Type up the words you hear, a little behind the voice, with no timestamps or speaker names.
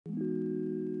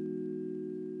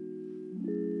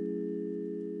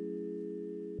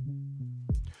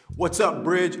What's up,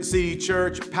 Bridge City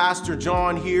Church? Pastor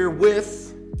John here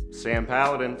with Sam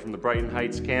Paladin from the Brighton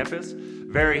Heights campus.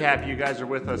 Very happy you guys are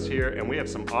with us here, and we have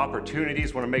some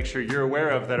opportunities want to make sure you're aware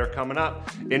of that are coming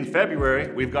up. In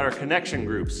February, we've got our connection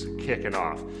groups kicking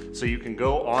off. So you can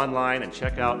go online and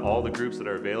check out all the groups that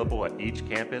are available at each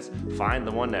campus. Find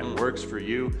the one that works for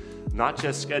you, not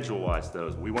just schedule-wise, though.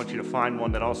 We want you to find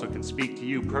one that also can speak to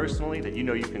you personally, that you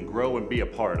know you can grow and be a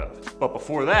part of. But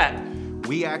before that,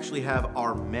 we actually have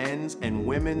our men's and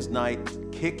women's night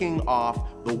kicking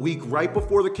off the week right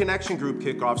before the connection group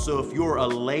kickoff. So if you're a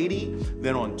lady,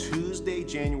 then on Tuesday,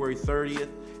 January 30th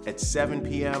at 7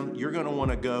 p.m., you're gonna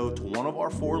wanna go to one of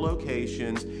our 4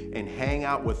 locations and hang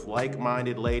out with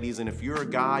like-minded ladies. And if you're a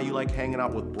guy, you like hanging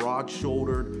out with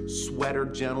broad-shouldered,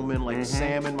 sweatered gentlemen like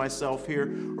Sam and myself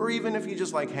here, or even if you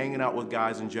just like hanging out with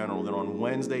guys in general, then on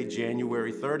Wednesday,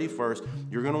 January 31st,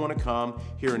 you're gonna wanna come,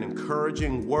 hear an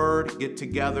encouraging word, get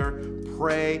together,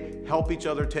 pray, help each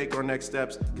other take our next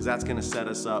steps, because that's gonna set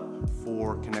us up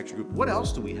for connection group. What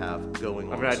else do we have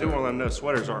going on? I do want to let them know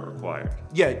sweaters aren't required.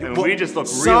 Yeah, and we just look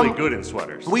really good in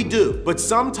sweaters. We do, but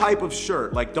some type of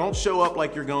shirt. Like, don't show up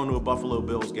like you're going to a Buffalo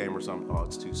Bills game or something. Oh,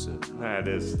 it's too soon. That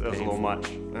was a little much.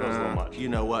 That was a little much. You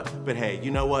know what? But hey, you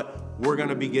know what? We're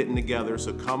gonna be getting together,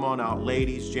 so come on out,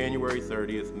 ladies. January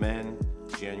 30th, men,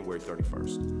 January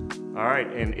 31st. All right,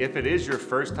 and if it is your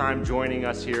first time joining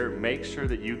us here, make sure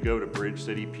that you go to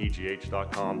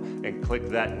bridgecitypgh.com and click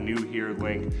that new here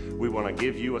link. We want to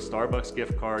give you a Starbucks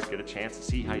gift card, get a chance to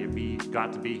see how you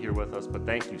got to be here with us, but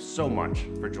thank you so much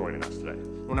for joining us today.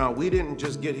 Well, now, we didn't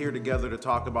just get here together to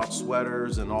talk about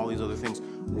sweaters and all these other things.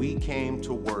 We came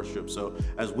to worship. So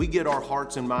as we get our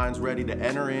hearts and minds ready to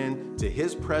enter into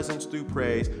His presence through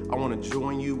praise, I want to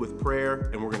join you with prayer,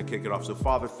 and we're going to kick it off. So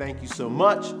Father, thank you so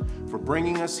much for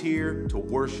bringing us here to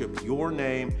worship your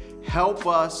name. Help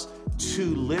us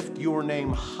to lift your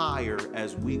name higher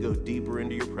as we go deeper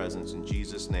into your presence. In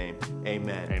Jesus' name,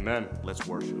 amen. Amen. Let's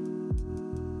worship.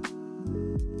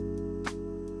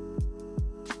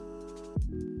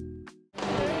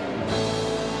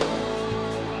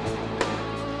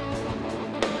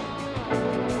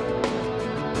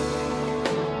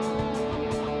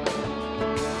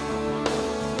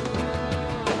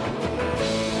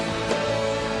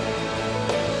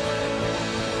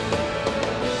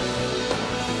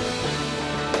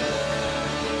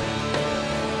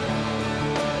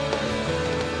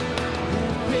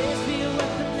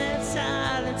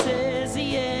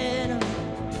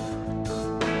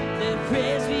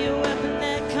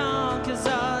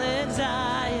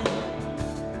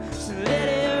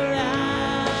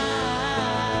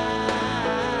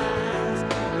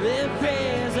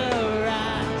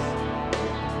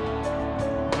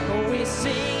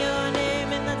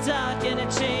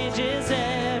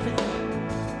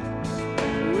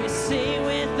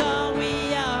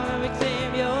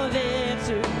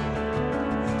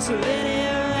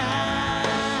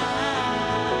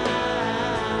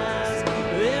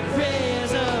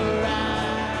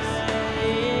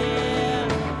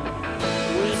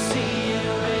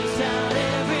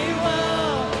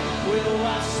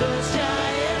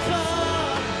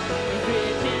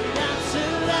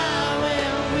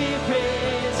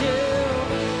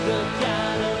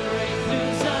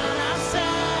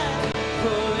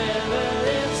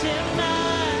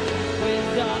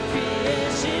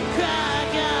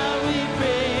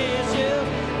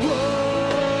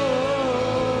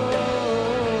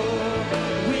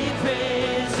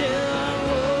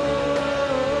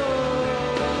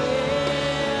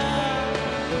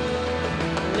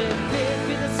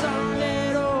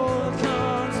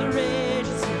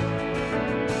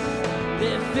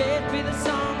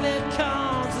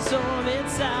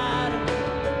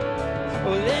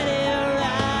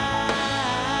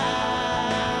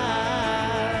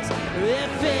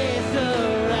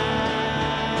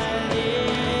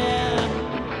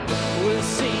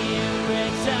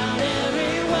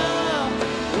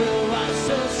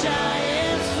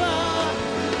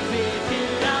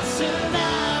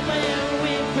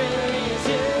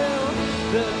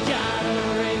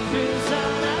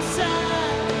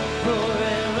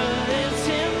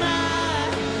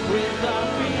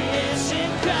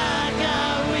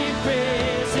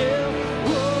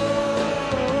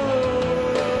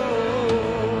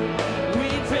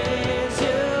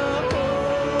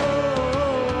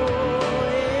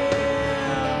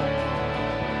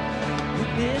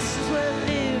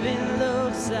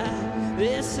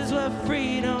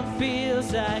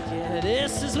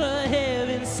 This is what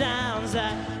heaven sounds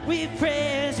like. We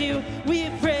praise you,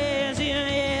 yeah.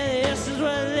 This is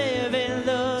what living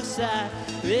looks like.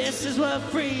 This is what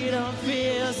freedom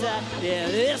feels like. Yeah,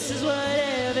 this is what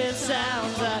heaven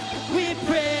sounds like. We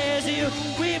praise you,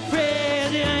 we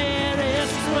praise you. Yeah, this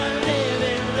is what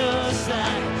living looks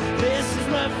like. This is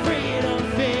what freedom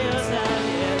feels like.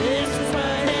 Yeah, this is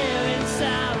what heaven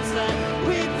sounds like.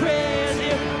 We praise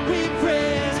you, we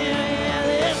praise you. Yeah,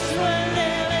 this is what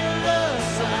living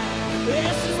looks like.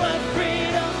 This is what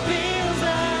freedom feels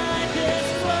like. This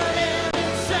is what heaven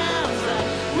sounds like.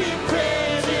 We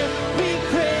praise you, we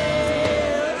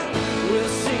praise.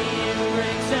 We'll see you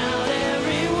break down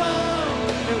every wall,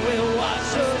 and we'll watch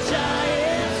those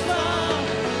giants fall.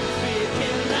 We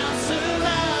cannot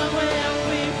survive when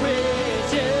we praise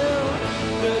you.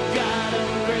 The God of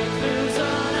breakthroughs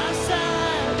on our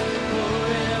side,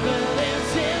 forever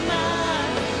lives in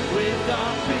mind. With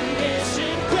all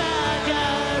creation cry,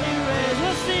 God we raise.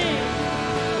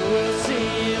 We'll see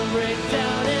him break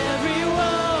down every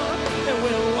wall, and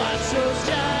we'll watch those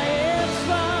giants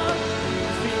fall.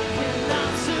 We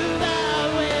cannot survive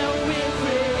when we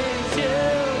praise you.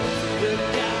 The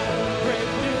God of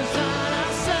breakthroughs on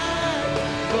our side,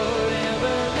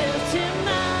 forever lives in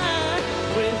mind.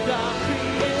 With all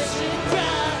creation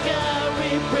cry, God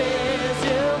we praise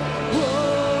you.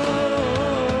 Whoa,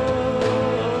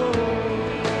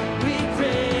 we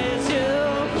praise you.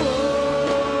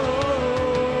 Whoa,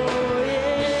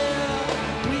 yeah,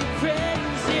 we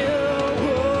praise you.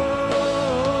 Whoa,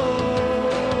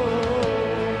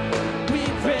 we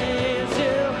praise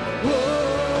you. Whoa,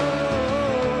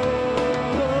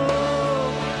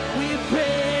 we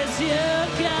praise you,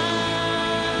 God.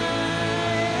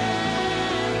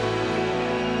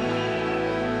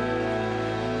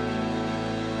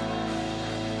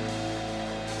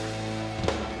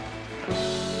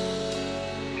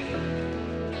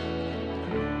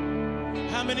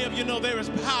 How many of you know there is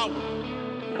power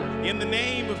in the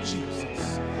name of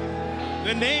Jesus?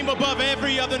 The name above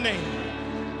every other name.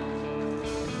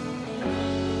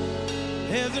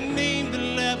 There's a name that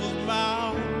levels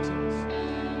mountains,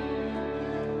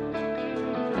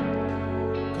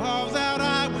 carves out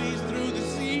highways through the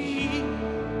sea.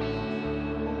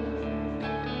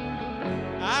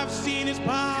 I've seen his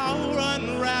power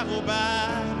unravel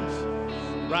battles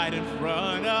right in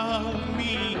front of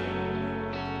me.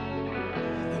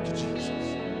 Thank you, Jesus.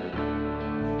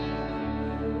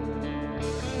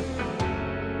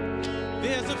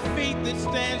 There's a faith that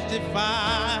stands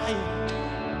defiant,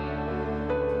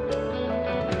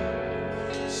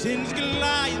 sends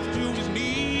Goliath to his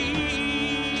knees.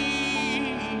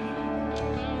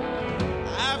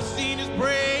 I've seen his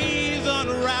praise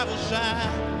unravel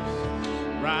shackles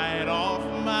right off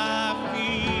my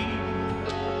feet.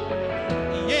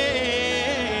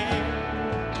 Yeah,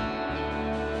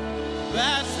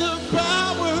 that's the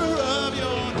power of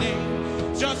your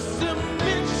name. Just a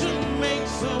mention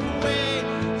makes a way.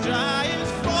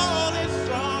 Giants falling,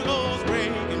 strongholds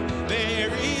breaking.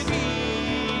 There is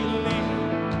healing.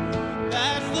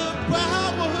 That's the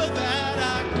power that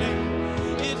I claim.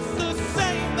 It's the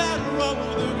same that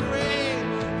rolled the grave.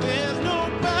 There's no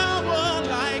power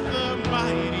like the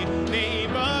mighty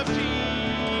name of Jesus.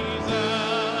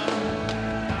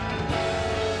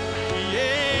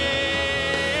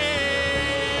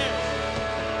 Yes,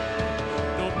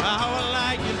 no power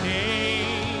like your name.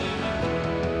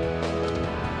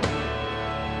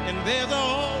 And there's a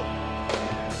hope.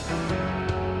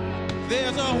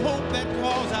 There's a hope that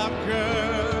calls out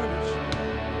courage.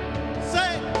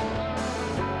 Say,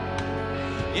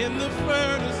 in the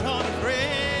furnace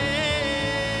unafraid.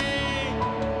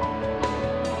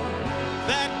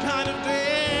 That kind of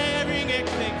daring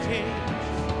expectation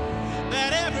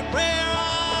that every prayer I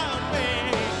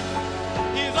made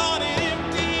is on an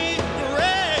empty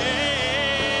grave.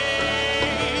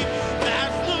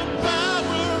 That's the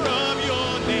power of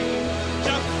your name.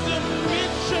 Just a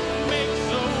mention makes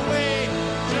a way.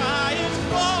 Giants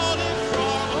falling,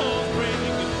 strongholds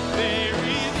breaking. There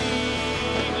is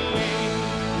healing.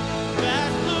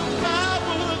 That's the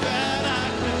power that I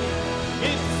claim.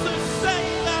 It's the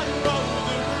same that rolled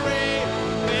the grave.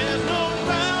 There's no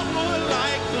power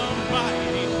like the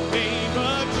mighty name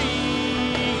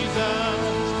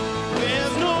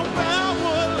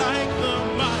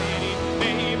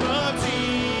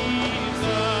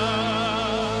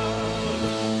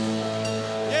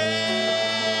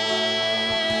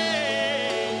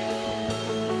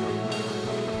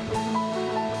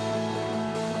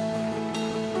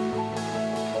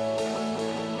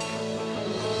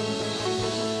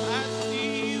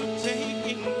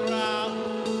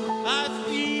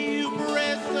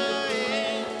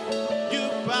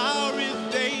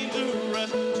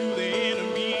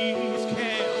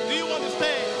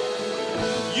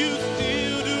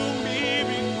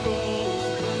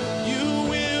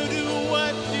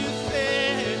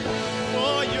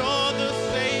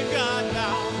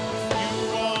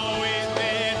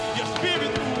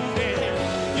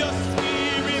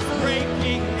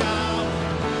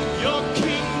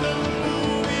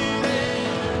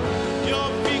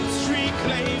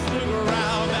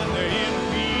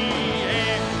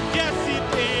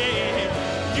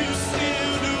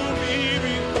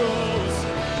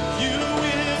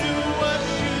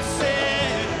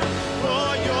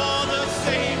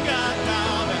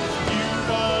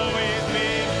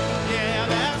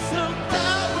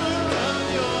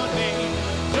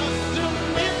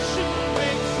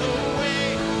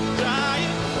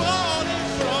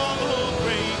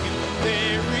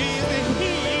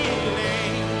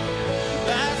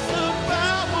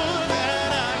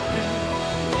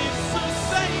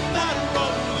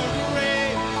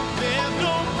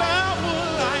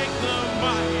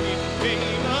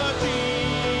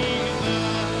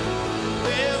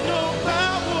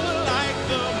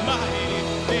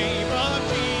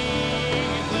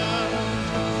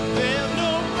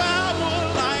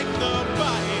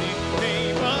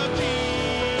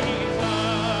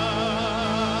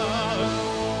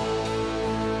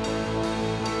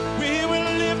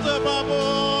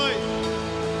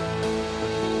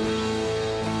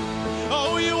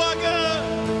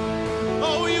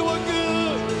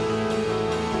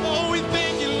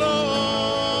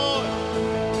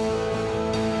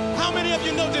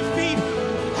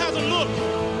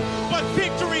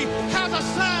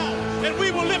And we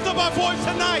will lift up our voice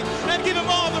tonight and give him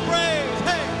all the praise.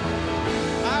 Hey,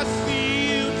 I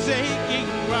see you taking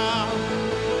ground.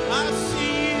 I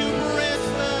see you press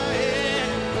ahead.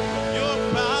 Your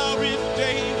power is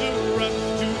dangerous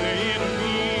to the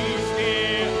enemy's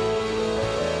head.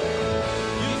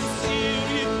 You seal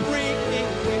it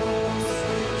breaking news.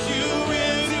 You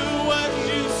will do what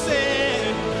you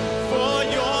said. For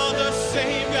you're the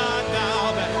same God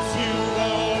now that you've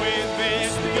always been.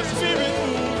 Your spirit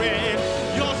moving,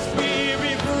 your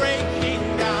spirit breaking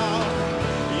down,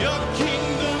 your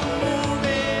kingdom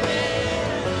moving in.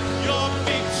 Your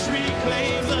victory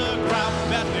claims the ground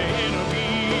that the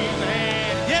enemy's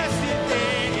had. Yes, it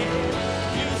did.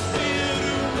 You still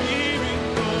do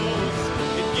miracles,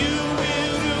 and you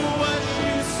will do what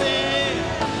you said.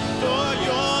 For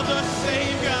you're the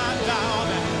same God now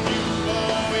that you've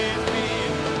always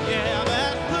been. Yeah,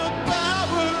 that's the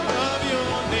power of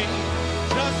your name.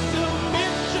 Just a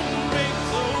mention makes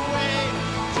a way.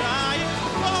 Giants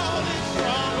falling,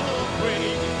 strongholds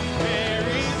breaking. There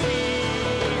is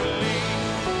healing.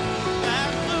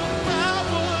 That's the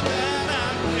power that I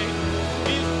bring.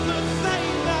 It's the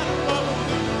same that rose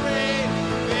the grave.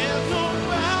 There's no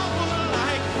power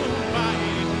like the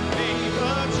mighty name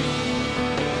of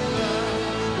Jesus.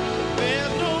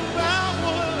 There's no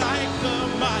power like the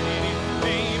mighty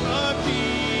name of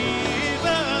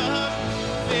Jesus.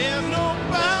 There's no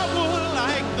power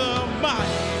like the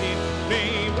mighty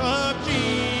name of Jesus.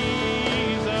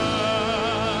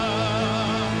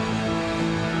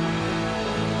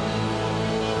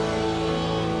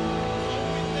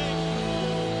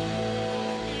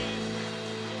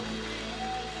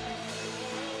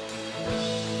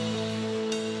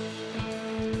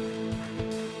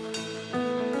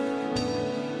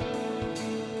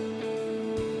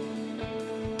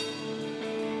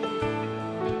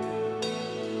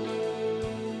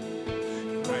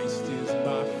 Christ is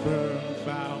my firm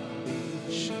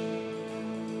foundation,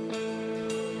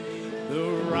 the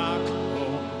rock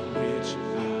on which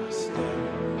I stand.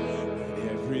 When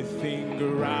everything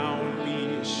around me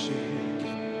is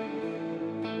shaking,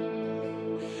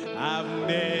 I've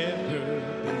never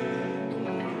been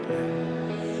more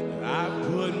glad. I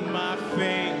put my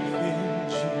faith in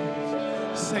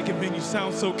Jesus. Second man, you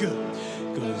sound so good.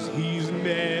 'Cause he's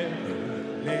never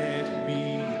let me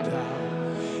down.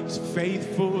 He's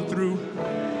faithful through.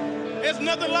 There's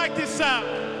nothing like this sound.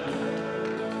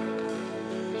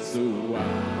 So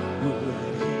why would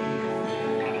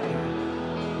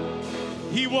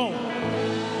he won't.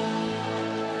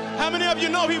 How many of you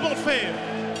know he won't fail?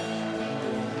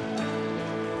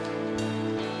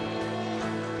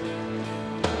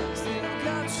 I've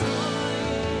got joy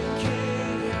in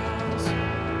chaos.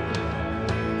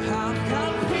 I've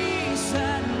got peace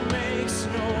that makes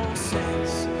no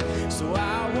sense. So I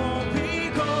won't be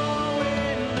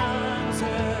going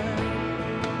under.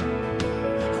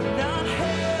 I'm not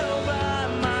held by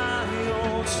my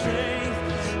own strength.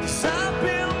 'Cause I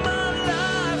built my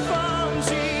life on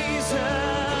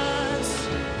Jesus.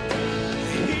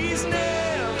 He's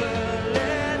never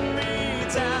let me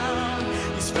down.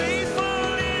 He's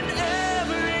faithful in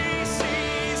every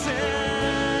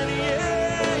season.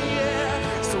 Yeah, yeah.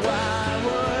 So why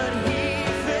would he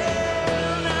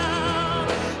fail now?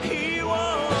 He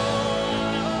won't.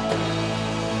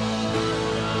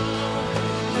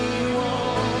 He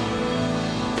won't.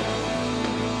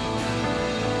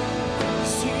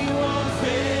 'Cause he won't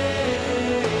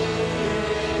fail.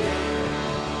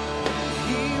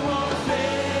 He won't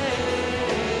fail.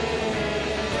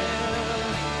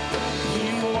 He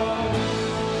won't.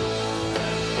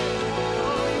 No,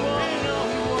 he won't. No,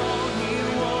 he won't. He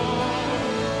won't.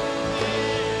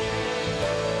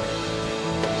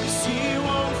 'Cause he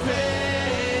won't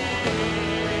fail.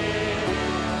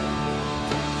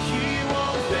 He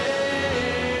won't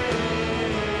fail.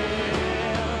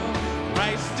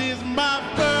 Christ is my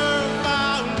firm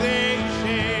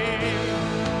foundation,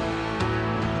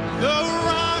 the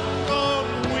rock on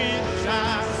which I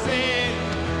stand.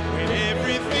 When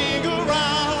everything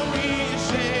around me is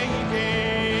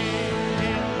shaking,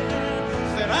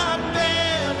 said I've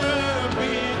never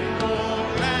been more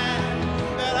glad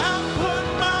that I put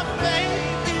my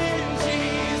faith in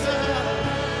Jesus.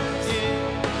 Yeah.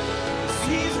 'Cause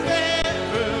he's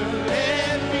never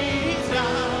let me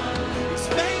down. He's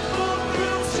faithful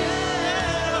through generations.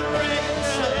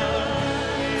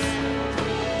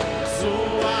 So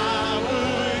I will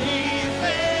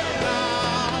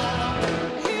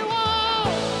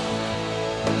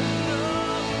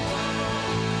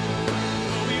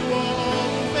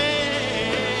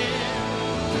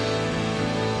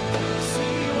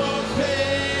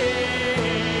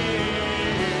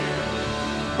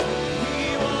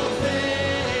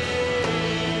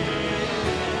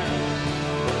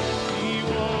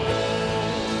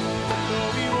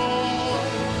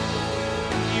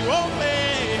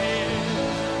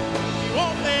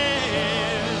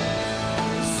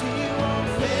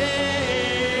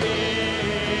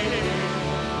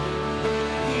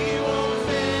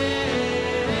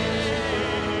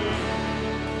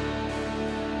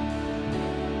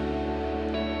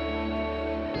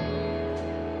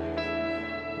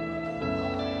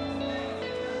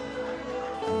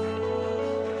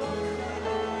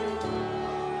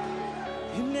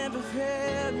never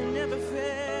fail, you never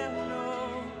fail,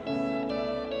 no.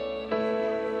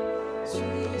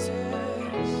 Jesus,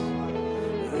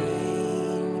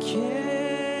 rain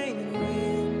came and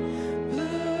wind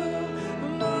blew,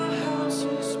 my house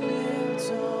was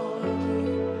built on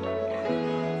you,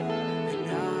 and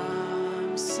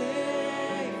I'm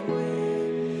safe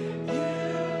with you.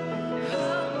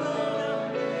 I'm gonna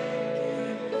make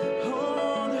it.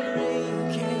 Oh, the rain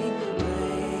came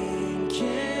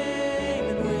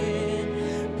and wind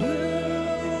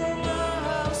blew, my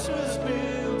house was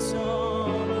built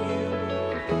on you,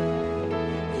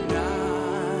 and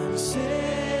I'm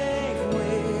safe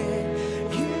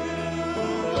with you.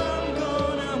 I'm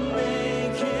gonna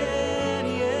make it,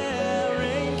 yeah.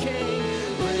 Rain came,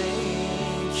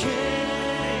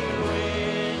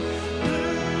 wind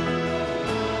blew,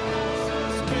 my house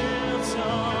was built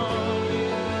on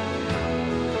you,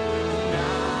 and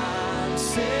I'm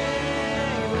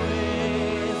safe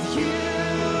with you.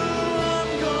 I'm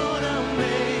gonna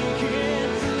make it.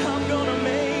 I'm gonna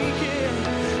make it.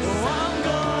 Oh, I'm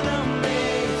gonna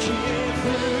make it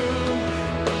through.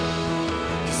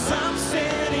 'Cause I'm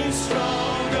standing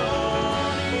strong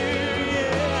on you,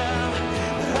 yeah.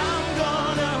 I'm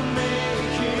gonna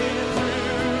make it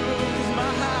through. 'Cause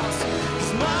my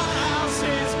house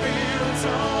is built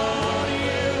on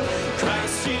you.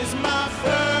 Christ is my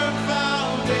firm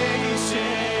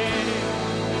foundation,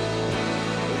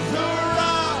 the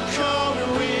rock on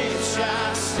which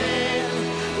I stand.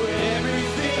 When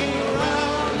everything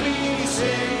around me is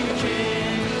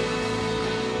shaking,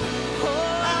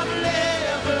 oh, I've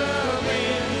never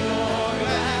been more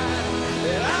glad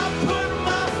that I put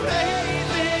my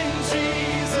faith in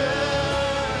Jesus.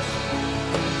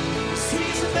 'Cause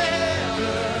He's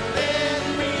never let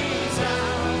me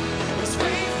down. He's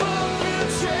faithful through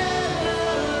generations.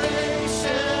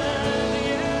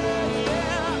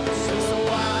 Yeah. So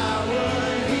why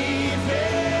would He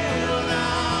fail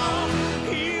now?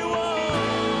 He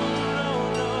won't. No,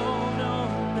 no, no,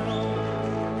 no.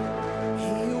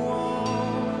 He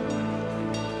won't.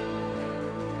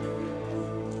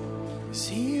 'Cause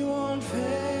He won't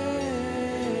fail.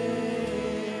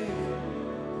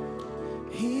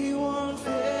 He won't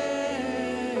fail.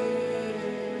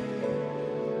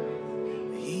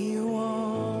 He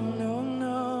won't. No,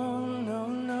 no, no,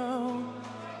 no.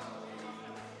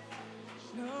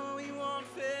 No, He won't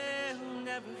fail,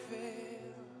 never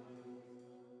fail.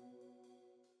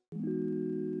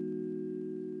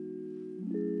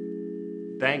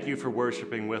 Thank you for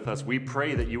worshiping with us. We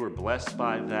pray that you were blessed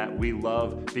by that. We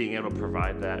love being able to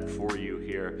provide that for you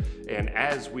here. And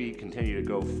as we continue to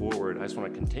go forward, I just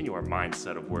want to continue our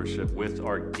mindset of worship with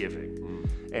our giving.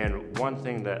 And one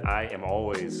thing that I am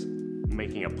always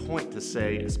making a point to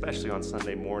say, especially on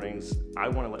Sunday mornings, I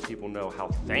want to let people know how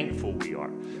thankful we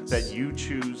are that you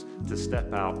choose to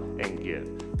step out and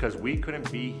give. Because we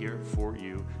couldn't be here for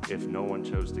you if no one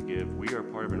chose to give. We are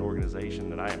part of an organization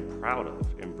that I am proud of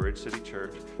in Bridge City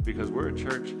Church, because we're a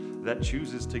church that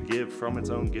chooses to give from its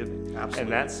own giving. Absolutely.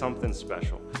 And that's something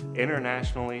special.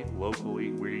 Internationally,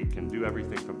 locally, we can do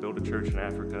everything from build a church in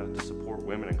Africa to support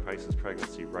women in crisis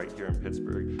pregnancy right here in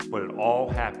Pittsburgh. But it all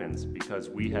happens because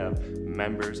we have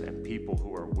members and people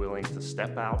who are willing to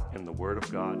step out in the Word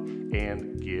of God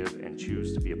and give and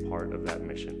choose to be a part of that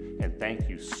mission. And thank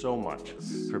you so much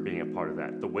for being a part of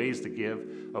that. The ways to give,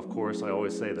 of course, I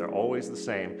always say they're always the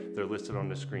same. They're listed on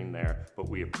the screen there, but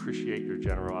we appreciate your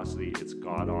generosity. It's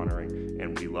God honoring,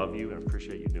 and we love you and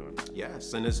appreciate you doing that.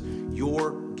 Yes, and as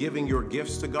you're giving your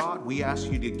gifts to God, we ask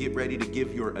you to get ready to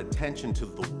give your attention to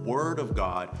the Word of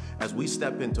God as we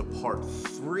step into part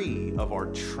 3 of our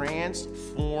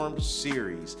Transformed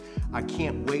series. I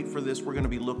can't wait for this. We're going to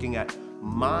be looking at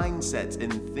mindsets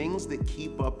and things that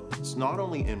keep us not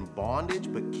only in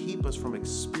bondage, but keep us from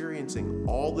experiencing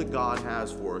all that God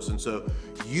has for us. And so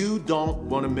you don't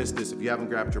want to miss this. If you haven't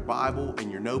grabbed your Bible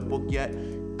and your notebook yet,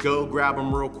 go grab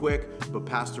them real quick. But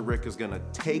Pastor Rick is going to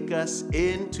take us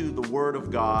into the Word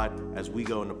of God as we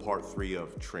go into part 3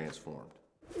 of Transformed.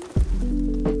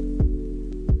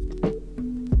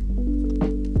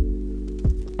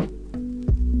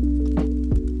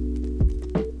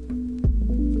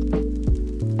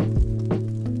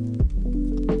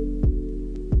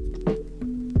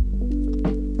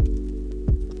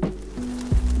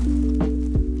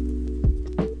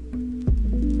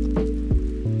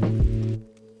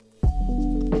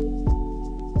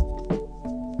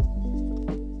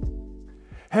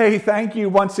 Hey, thank you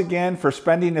once again for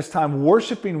spending this time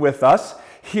worshiping with us.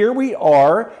 Here we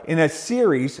are in a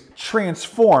series,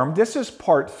 Transformed. This is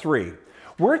part 3.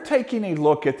 We're taking a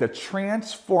look at the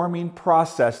transforming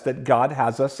process that God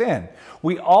has us in.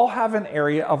 We all have an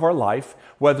area of our life,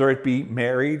 whether it be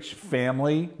marriage,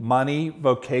 family, money,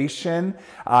 vocation,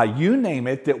 you name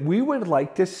it, that we would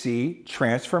like to see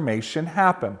transformation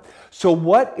happen. So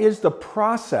what is the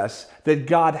process that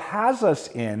God has us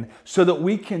in so that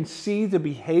we can see the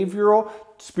behavioral,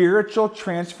 spiritual,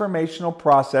 transformational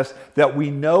process that we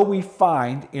know we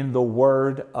find in the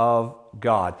Word of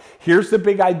God? Here's the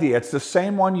big idea. It's the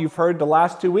same one you've heard the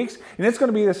last 2 weeks, and it's going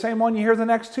to be the same one you hear the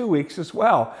next 2 weeks as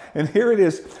well. And here it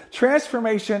is.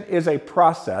 Transformation is a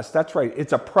process. That's right.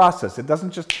 It's a process. It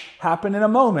doesn't just happen in a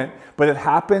moment, but it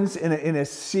happens in a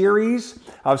series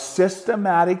of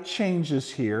systematic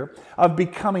changes here of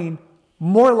becoming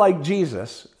more like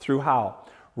Jesus through how?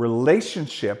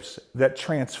 Relationships that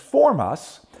transform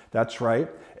us. That's right.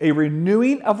 A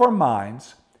renewing of our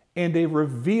minds and a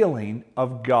revealing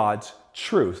of God's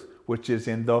truth, which is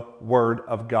in the Word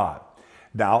of God.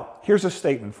 Now, here's a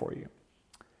statement for you.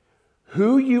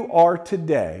 Who you are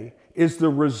today is the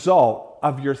result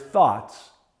of your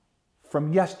thoughts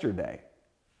from yesterday.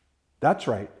 That's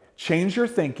right. Change your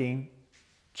thinking,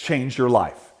 change your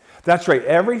life. That's right.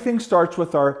 Everything starts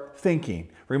with our thinking.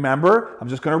 Remember, I'm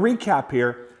just going to recap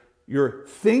here. Your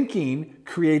thinking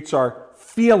creates our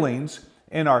feelings,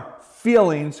 and our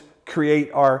feelings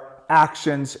create our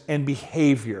actions and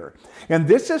behavior. And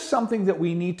this is something that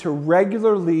we need to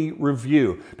regularly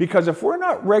review, because if we're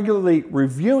not regularly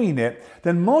reviewing it,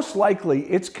 then most likely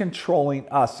it's controlling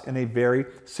us in a very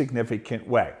significant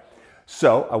way.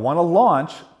 So I want to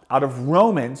launch out of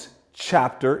Romans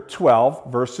chapter 12,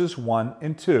 verses 1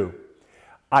 and 2.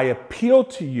 I appeal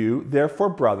to you, therefore,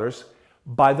 brothers,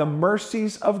 by the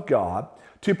mercies of God,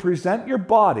 to present your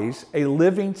bodies a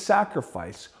living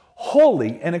sacrifice,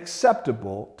 holy and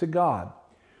acceptable to God,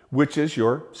 which is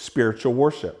your spiritual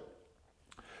worship.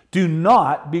 Do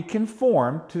not be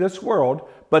conformed to this world,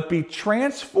 but be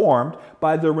transformed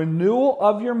by the renewal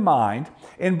of your mind,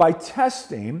 and by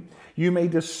testing you may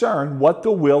discern what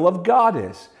the will of God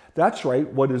is. That's right,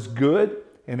 what is good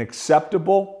and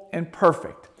acceptable and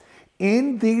perfect.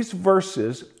 In these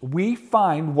verses, we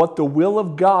find what the will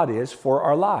of God is for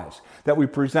our lives. That we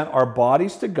present our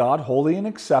bodies to God, holy and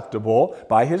acceptable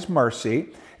by His mercy.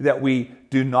 That we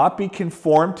do not be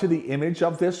conformed to the image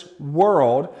of this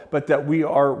world, but that we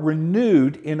are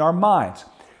renewed in our minds.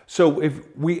 So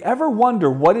if we ever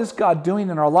wonder, what is God doing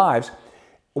in our lives?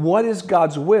 What is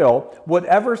God's will?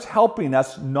 Whatever's helping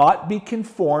us not be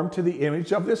conformed to the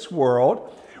image of this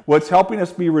world, what's helping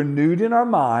us be renewed in our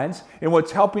minds, and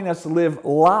what's helping us live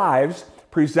lives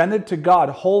presented to God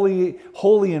holy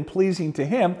and pleasing to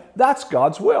Him, that's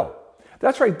God's will.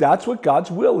 That's right, that's what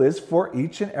God's will is for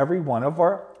each and every one of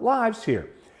our lives here.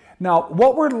 Now,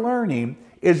 what we're learning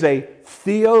is a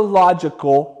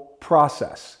theological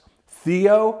process.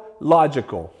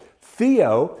 Theological.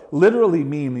 Theo literally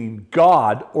meaning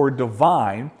God or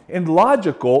divine, and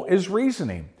logical is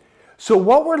reasoning. So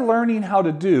what we're learning how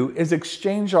to do is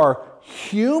exchange our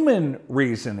human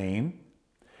reasoning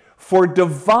for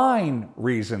divine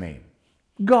reasoning,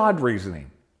 God reasoning.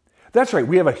 That's right,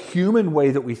 we have a human way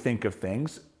that we think of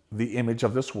things, the image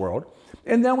of this world,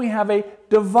 and then we have a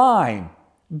divine,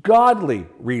 godly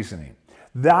reasoning.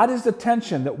 That is the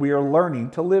tension that we are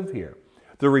learning to live here.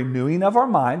 The renewing of our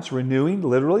minds, renewing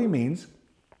literally means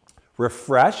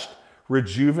refreshed,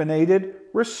 rejuvenated,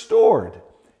 restored.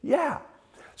 Yeah.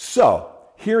 So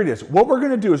here it is. What we're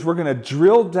going to do is we're going to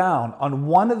drill down on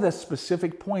one of the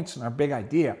specific points in our big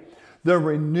idea. The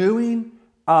renewing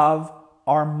of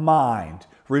our mind.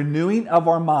 Renewing of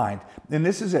our mind. And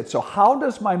this is it. So how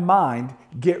does my mind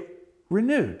get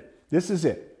renewed? This is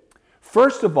it.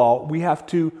 First of all, we have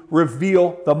to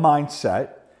reveal the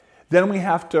mindset. Then we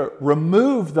have to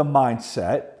remove the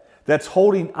mindset that's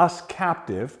holding us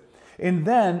captive. And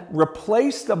then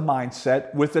replace the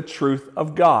mindset with the truth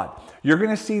of God. You're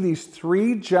going to see these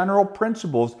three general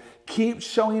principles keep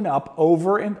showing up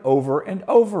over and over and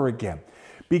over again.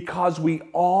 Because we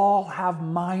all have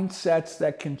mindsets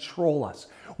that control us.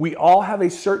 We all have a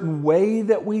certain way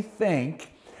that we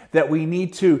think that we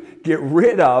need to get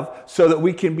rid of so that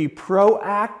we can be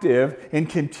proactive in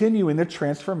continuing the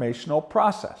transformational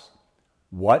process.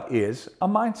 What is a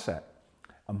mindset?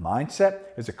 A mindset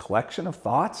is a collection of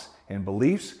thoughts and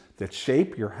beliefs that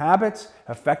shape your habits,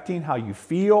 affecting how you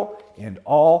feel and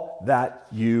all that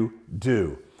you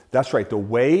do. That's right. The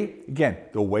way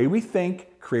we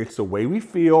think creates the way we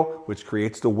feel, which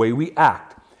creates the way we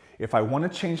act. If I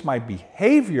want to change my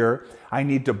behavior, I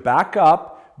need to back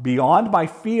up beyond my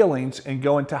feelings and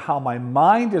go into how my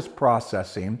mind is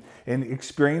processing and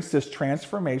experience this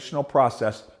transformational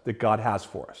process that God has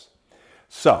for us.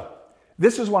 So,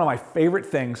 This is one of my favorite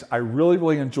things I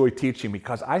really enjoy teaching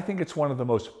because I think it's one of the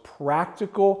most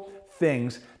practical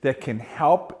things that can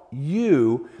help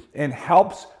you and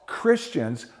helps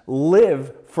Christians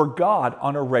live for God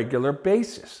on a regular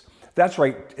basis. That's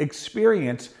right,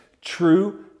 experience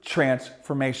true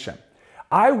transformation.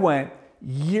 I went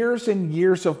years and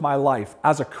years of my life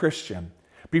as a Christian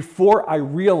before I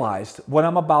realized what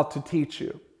I'm about to teach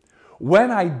you.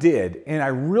 When I did, and I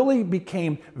really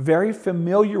became very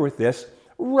familiar with this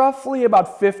roughly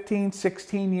about 15,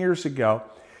 16 years ago,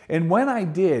 and when I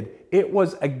did, it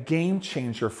was a game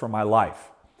changer for my life.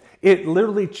 It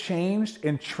literally changed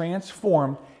and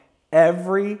transformed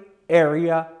every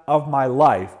area of my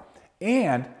life,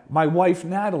 and my wife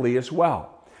Natalie as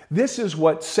well. This is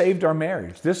what saved our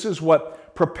marriage. This is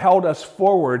what propelled us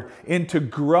forward into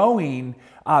growing,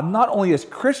 not only as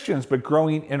Christians, but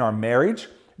growing in our marriage,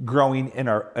 growing in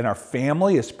our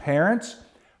family as parents,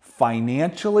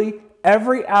 financially.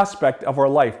 Every aspect of our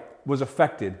life was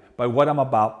affected by what I'm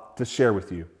about to share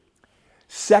with you.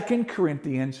 2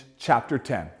 Corinthians chapter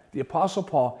 10. The Apostle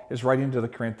Paul is writing to the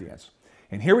Corinthians.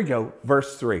 And here we go,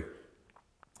 verse 3.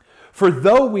 For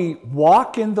though we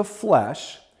walk in the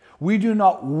flesh, we do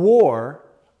not war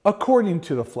according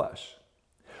to the flesh.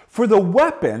 For the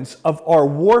weapons of our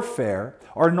warfare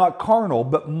are not carnal,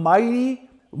 but mighty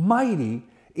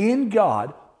in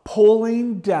God,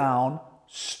 pulling down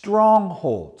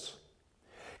strongholds,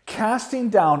 casting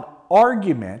down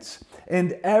arguments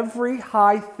and every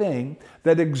high thing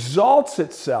that exalts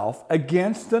itself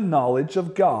against the knowledge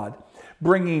of God,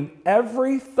 bringing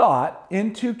every thought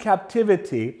into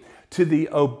captivity to the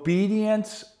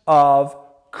obedience of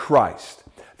Christ.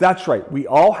 That's right. We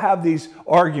all have these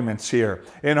arguments here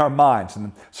in our minds.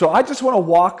 And so I just want to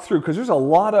walk through, because there's a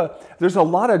lot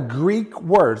of Greek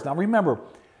words. Now remember,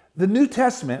 the New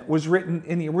Testament was written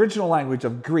in the original language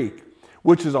of Greek,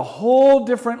 which is a whole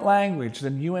different language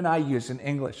than you and I use in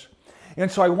English.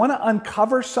 And so I want to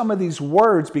uncover some of these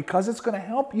words because it's going to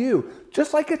help you,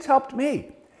 just like it's helped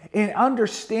me, in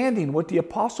understanding what the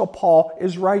Apostle Paul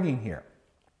is writing here.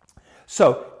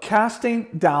 So, casting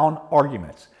down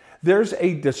arguments. There's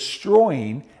a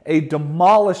destroying, a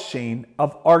demolishing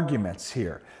of arguments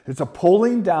here. It's a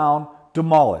pulling down,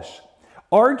 demolish.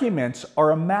 Arguments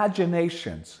are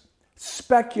imaginations,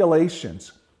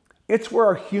 speculations. It's where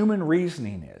our human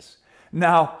reasoning is.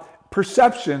 Now,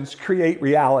 perceptions create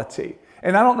reality.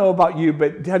 And I don't know about you,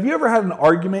 but have you ever had an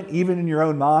argument even in your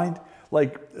own mind?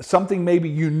 Like something maybe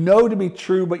you know to be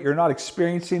true, but you're not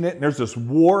experiencing it, and there's this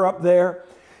war up there.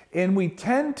 And we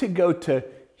tend to go to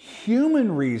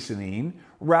human reasoning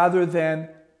rather than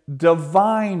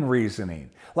divine reasoning.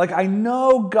 Like, I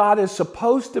know God is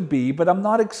supposed to be, but I'm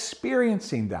not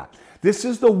experiencing that. This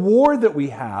is the war that we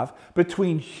have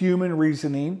between human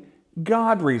reasoning,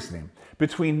 God reasoning,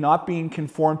 between not being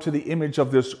conformed to the image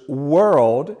of this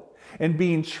world and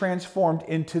being transformed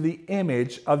into the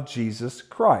image of Jesus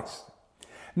Christ.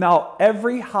 Now,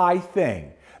 every high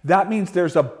thing, that means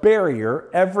there's a barrier,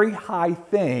 every high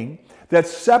thing that's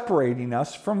separating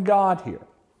us from God here.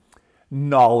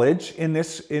 Knowledge in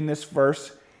this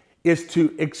verse is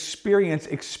to experience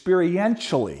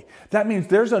experientially. That means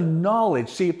there's a knowledge.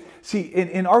 See,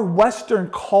 in our Western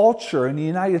culture in the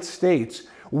United States,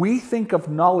 we think of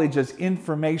knowledge as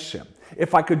information.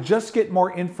 If I could just get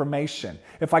more information,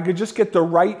 if I could just get the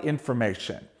right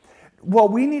information. Well,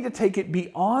 we need to take it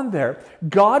beyond there.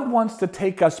 God wants to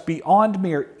take us beyond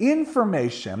mere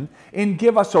information and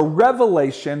give us a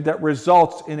revelation that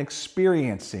results in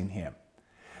experiencing Him.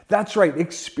 That's right,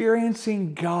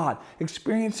 experiencing God,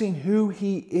 experiencing who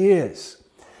He is.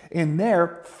 In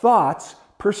their thoughts,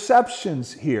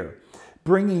 perceptions here,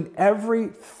 bringing every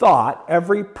thought,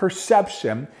 every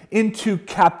perception into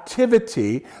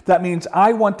captivity. That means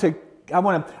I want to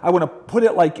put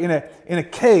it like in a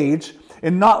cage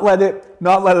and not let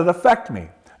it affect me.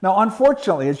 Now,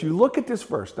 unfortunately, as you look at this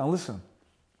verse, now listen,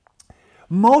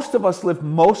 most of us live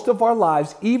most of our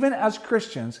lives, even as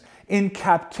Christians, in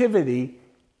captivity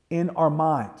in our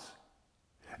minds.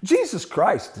 Jesus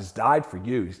Christ has died for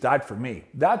you. He's died for me.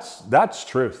 That's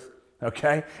truth,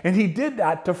 okay? And He did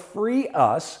that to free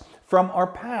us from our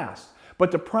past. But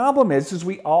the problem is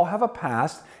we all have a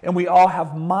past and we all have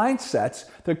mindsets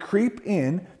that creep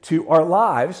into our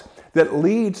lives that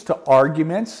leads to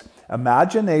arguments,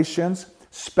 imaginations,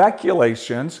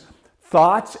 speculations,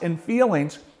 thoughts, and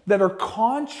feelings that are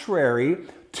contrary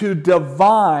to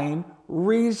divine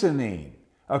reasoning.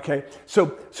 Okay,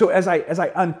 so as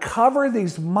I uncover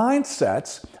these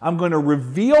mindsets, I'm going to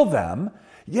reveal them.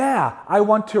 Yeah, I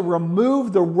want to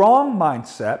remove the wrong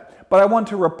mindset, but I want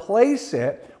to replace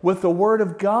it with the Word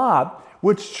of God,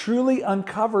 which truly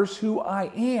uncovers who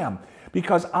I am.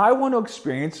 because I want to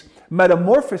experience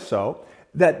metamorphoso,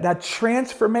 that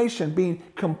transformation, being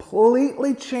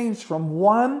completely changed from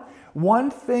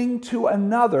one thing to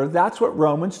another. That's what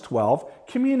Romans 12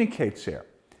 communicates here.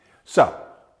 So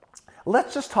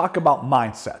let's just talk about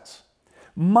mindsets.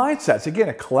 Mindsets, again,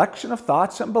 a collection of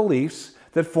thoughts and beliefs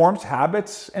that forms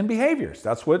habits and behaviors.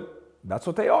 That's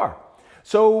what they are.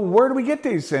 So where do we get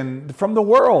these? And from the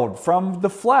world, from the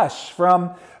flesh,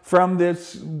 from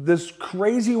this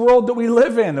crazy world that we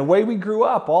live in, the way we grew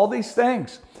up, all these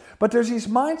things. But there's these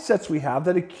mindsets we have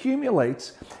that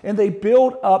accumulates, and they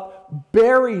build up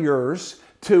barriers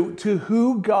to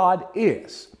who God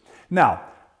is. Now,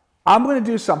 I'm going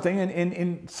to do something,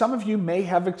 and some of you may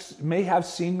have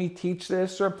seen me teach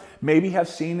this, or maybe have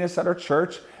seen this at our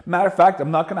church. Matter of fact, I'm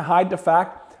not going to hide the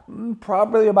fact,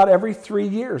 probably about every 3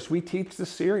 years we teach this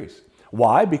series.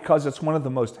 Why? Because it's one of the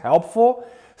most helpful,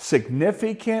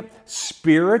 significant,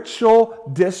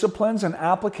 spiritual disciplines and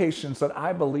applications that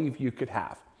I believe you could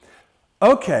have.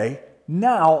 Okay,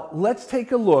 now let's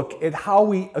take a look at how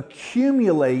we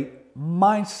accumulate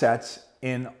mindsets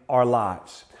in our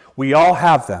lives. We all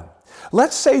have them.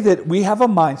 Let's say that we have a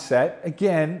mindset,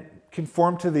 again,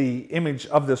 conform to the image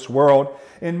of this world,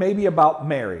 and maybe about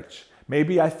marriage.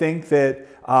 Maybe I think that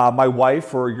my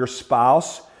wife or your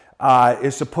spouse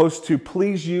is supposed to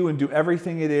please you and do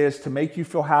everything it is to make you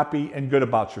feel happy and good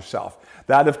about yourself.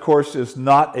 That, of course, is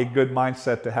not a good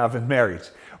mindset to have in marriage.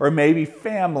 Or maybe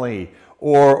family,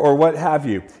 or what have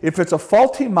you. If it's a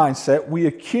faulty mindset, we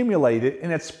accumulate it,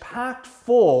 and it's packed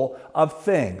full of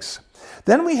things.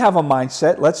 Then we have a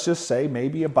mindset, let's just say,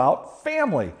 maybe about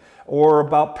family or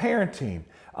about parenting.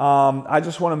 I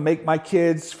just want to make my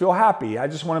kids feel happy. I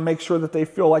just want to make sure that they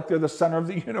feel like they're the center of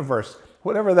the universe,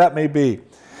 whatever that may be.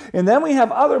 And then we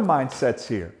have other mindsets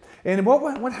here. And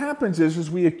what happens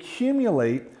is we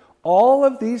accumulate all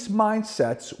of these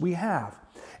mindsets we have.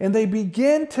 And they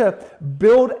begin to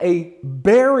build a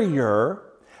barrier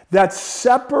that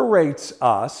separates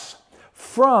us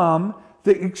from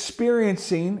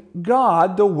experiencing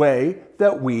God the way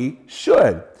that we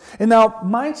should. And now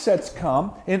mindsets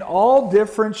come in all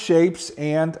different shapes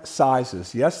and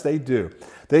sizes. Yes, they do.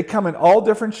 They come in all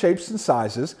different shapes and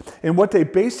sizes. And what they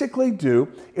basically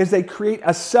do is they create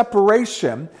a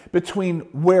separation between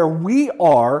where we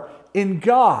are in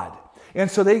God. And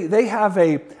so they have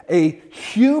a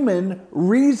human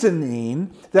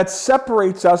reasoning that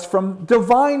separates us from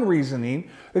divine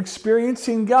reasoning,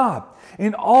 experiencing God.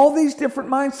 In all these different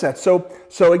mindsets.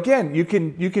 So again, you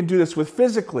can do this with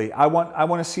physically. I want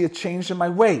to see a change in my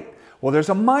weight. Well, there's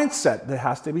a mindset that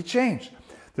has to be changed.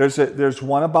 There's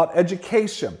one about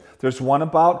education. There's one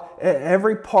about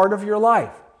every part of your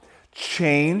life.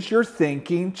 Change your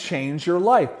thinking, change your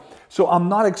life. So I'm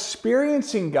not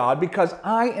experiencing God because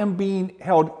I am being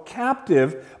held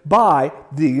captive by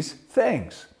these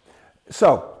things.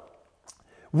 So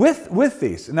with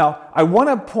these, now I want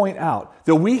to point out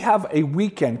that we have a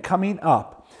weekend coming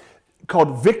up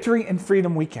called Victory and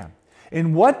Freedom Weekend.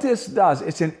 And what this does,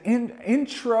 it's an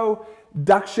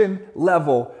introduction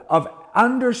level of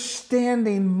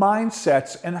understanding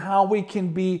mindsets and how we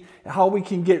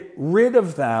can get rid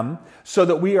of them so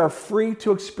that we are free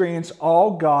to experience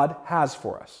all God has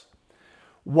for us.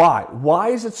 Why? Why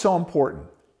is it so important?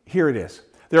 Here it is.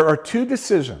 There are two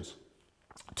decisions,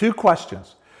 two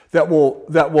questions that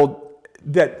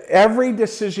every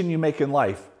decision you make in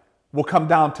life will come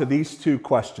down to these two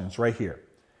questions right here.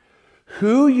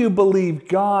 Who you believe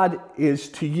God is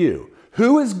to you.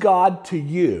 Who is God to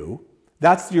you?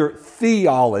 That's your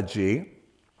theology.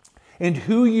 And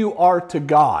who you are to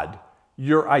God,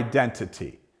 your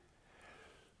identity.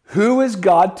 Who is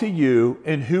God to you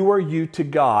and who are you to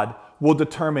God will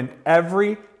determine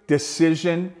every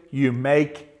decision you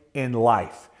make in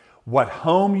life. What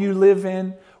home you live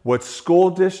in, what school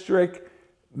district,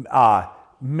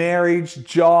 marriage,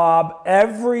 job,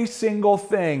 every single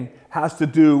thing has to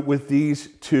do with these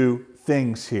two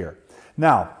things here.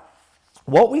 Now,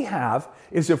 what we have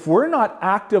is if we're not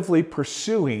actively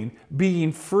pursuing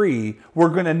being free, we're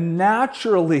going to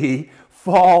naturally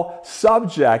fall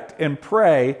subject and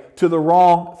prey to the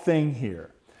wrong thing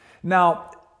here.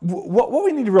 Now, what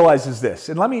we need to realize is this,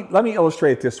 and let me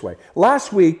illustrate it this way.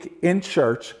 Last week in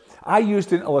church, I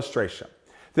used an illustration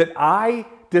that I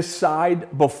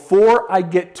decide before I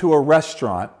get to a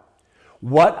restaurant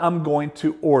what I'm going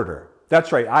to order.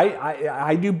 That's right,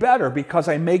 I do better because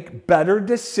I make better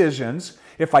decisions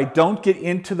if I don't get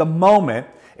into the moment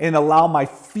and allow my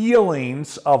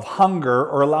feelings of hunger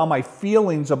or allow my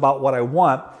feelings about what I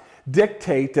want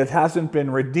dictate that hasn't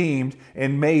been redeemed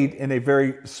and made in a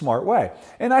very smart way.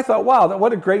 And I thought, wow,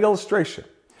 what a great illustration.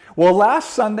 Well,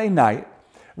 last Sunday night,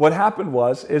 What happened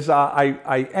is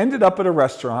I ended up at a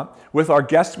restaurant with our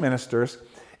guest ministers,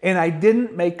 and I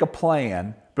didn't make a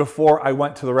plan before I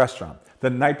went to the restaurant. The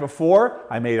night before,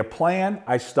 I made a plan.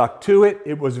 I stuck to it.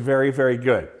 It was very, very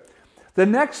good. The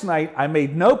next night, I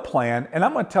made no plan, and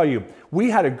I'm going to tell you, we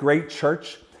had a great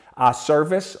church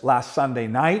service last Sunday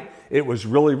night. It was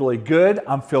really, really good.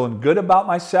 I'm feeling good about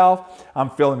myself.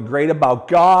 I'm feeling great about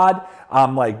God.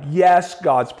 I'm like, yes,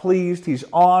 God's pleased. He's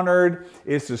honored.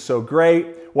 This is so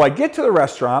great. Well, I get to the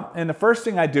restaurant, and the first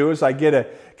thing I do is I get a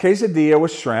quesadilla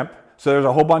with shrimp. So there's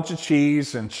a whole bunch of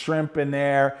cheese and shrimp in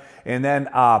there. And then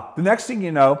the next thing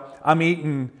you know, I'm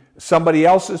eating somebody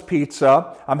else's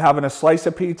pizza. I'm having a slice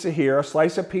of pizza here, a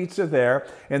slice of pizza there.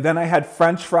 And then I had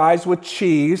French fries with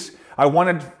cheese. I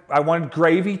wanted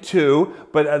gravy too,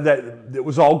 but it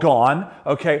was all gone.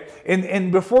 Okay.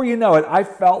 And before you know it, I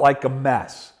felt like a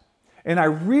mess. And I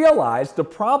realized the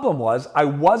problem was I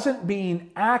wasn't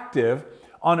being active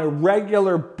on a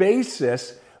regular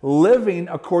basis, living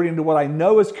according to what I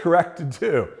know is correct to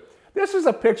do. This is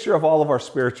a picture of all of our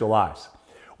spiritual lives.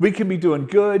 We can be doing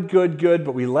good,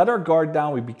 but we let our guard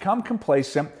down, we become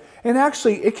complacent, and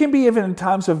actually it can be even in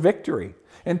times of victory,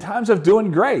 in times of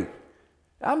doing great.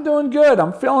 I'm doing good,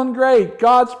 I'm feeling great,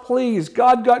 God's pleased,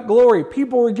 God got glory,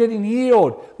 people were getting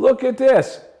healed, look at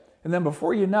this. And then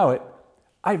before you know it,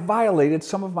 I violated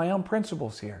some of my own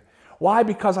principles here. Why?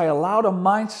 Because I allowed a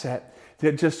mindset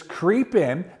to just creep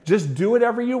in, just do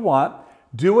whatever you want,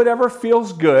 do whatever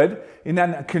feels good, and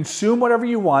then consume whatever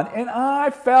you want. And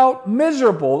I felt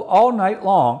miserable all night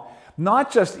long,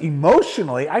 not just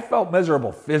emotionally, I felt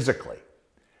miserable physically.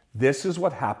 This is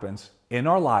what happens in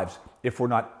our lives if we're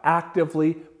not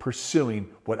actively pursuing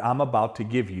what I'm about to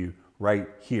give you right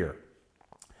here.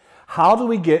 How do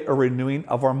we get a renewing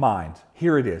of our mind?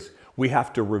 Here it is. We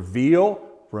have to reveal,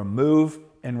 remove,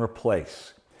 and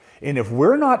replace. And if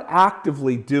we're not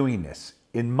actively doing this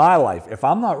in my life, if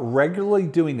I'm not regularly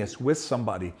doing this with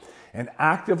somebody and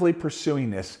actively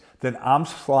pursuing this, then I'm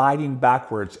sliding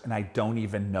backwards and I don't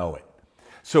even know it.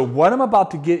 So what I'm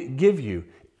about to give you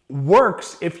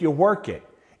works if you work it.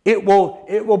 It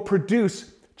will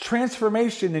produce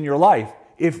transformation in your life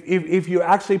if you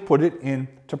actually put it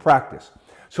into practice.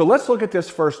 So let's look at this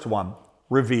first one,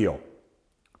 reveal.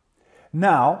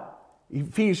 Now,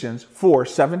 Ephesians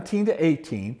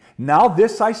 4:17-18, now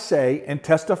this I say and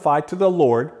testify to the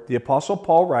Lord, the Apostle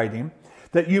Paul writing,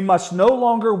 that you must no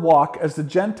longer walk as the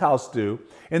Gentiles do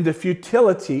in the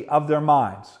futility of their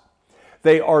minds.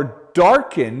 They are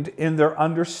darkened in their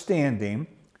understanding,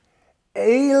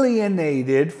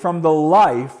 alienated from the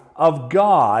life of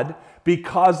God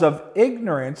because of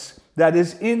ignorance that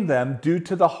is in them due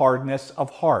to the hardness of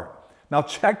heart. Now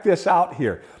check this out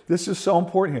here. This is so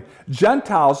important here.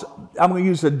 Gentiles, I'm going to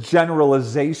use a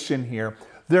generalization here.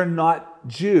 They're not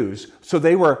Jews, so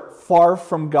they were far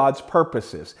from God's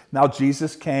purposes. Now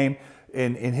Jesus came,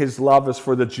 and his love is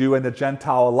for the Jew and the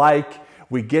Gentile alike.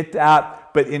 We get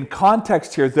that, but in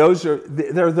context here,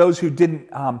 there are those who didn't,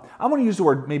 I'm going to use the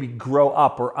word maybe grow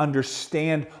up or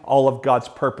understand all of God's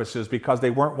purposes because they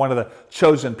weren't one of the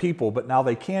chosen people, but now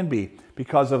they can be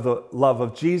because of the love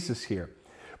of Jesus here.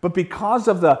 But because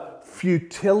of the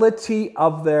futility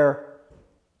of their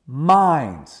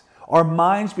minds, our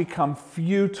minds become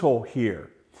futile here.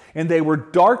 And they were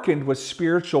darkened with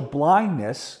spiritual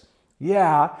blindness.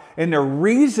 Yeah, and their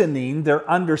reasoning, their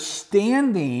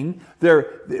understanding,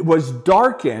 it was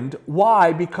darkened.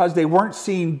 Why? Because they weren't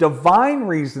seeing divine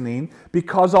reasoning,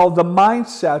 because all the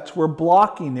mindsets were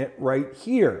blocking it right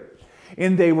here.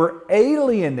 And they were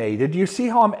alienated. You see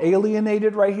how I'm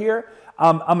alienated right here?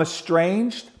 I'm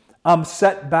estranged. I'm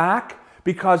set back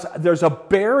because there's a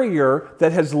barrier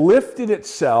that has lifted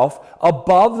itself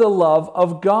above the love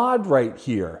of God right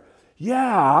here.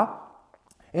 Yeah.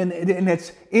 And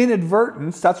it's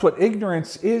inadvertence, that's what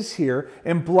ignorance is here,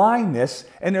 and blindness,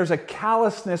 and there's a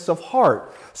callousness of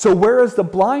heart. So where is the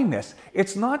blindness?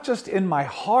 It's not just in my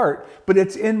heart, but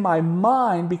it's in my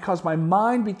mind, because my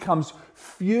mind becomes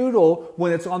futile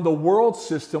when it's on the world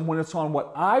system, when it's on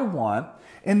what I want,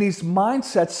 and these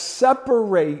mindsets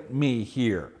separate me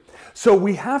here. So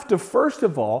we have to, first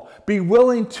of all, be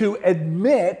willing to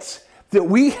admit that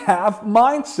we have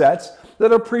mindsets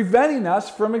that are preventing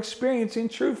us from experiencing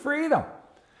true freedom.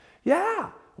 Yeah,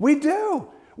 we do.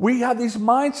 We have these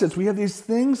mindsets. We have these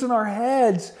things in our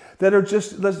heads that are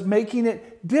just making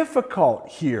it difficult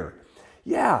here.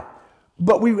 Yeah,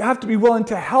 but we have to be willing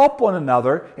to help one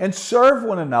another and serve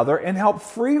one another and help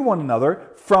free one another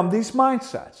from these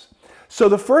mindsets. So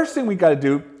the first thing we got to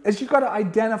do is you got to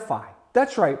identify.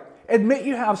 That's right. Admit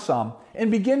you have some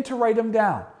and begin to write them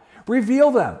down.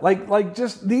 Reveal them. Like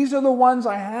just these are the ones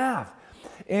I have.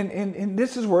 And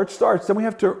this is where it starts. Then we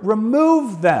have to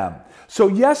remove them. So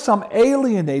yes, I'm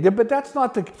alienated, but that's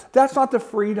not the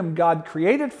freedom God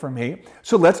created for me.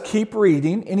 So let's keep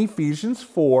reading in Ephesians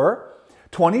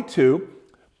 4:22.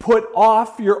 Put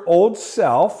off your old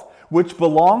self, which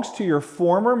belongs to your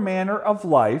former manner of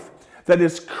life, that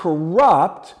is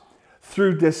corrupt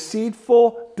through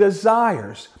deceitful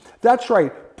desires. That's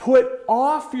right. Put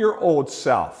off your old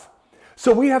self.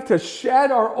 So we have to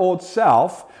shed our old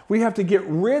self. We have to get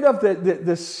rid of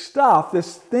this stuff,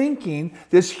 this thinking,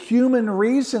 this human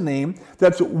reasoning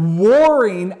that's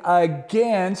warring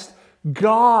against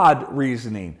God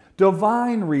reasoning,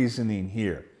 divine reasoning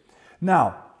here.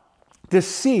 Now,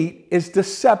 deceit is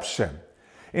deception.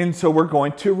 And so we're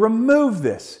going to remove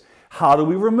this. How do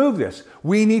we remove this?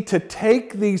 We need to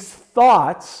take these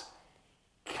thoughts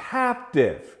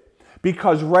captive.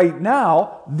 Because right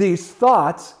now, these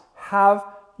thoughts have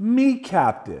me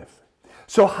captive.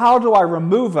 So how do I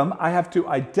remove them? I have to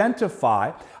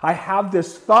identify I have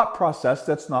this thought process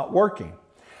that's not working.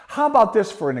 How about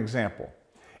this for an example?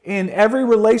 In every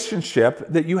relationship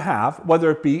that you have,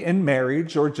 whether it be in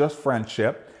marriage or just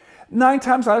friendship, 9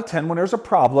 times out of 10 when there's a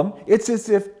problem, it's as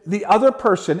if the other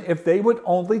person, if they would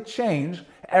only change,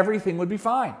 everything would be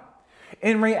fine.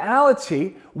 In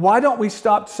reality, why don't we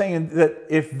stop saying that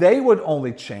if they would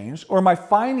only change, or my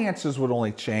finances would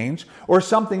only change, or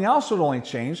something else would only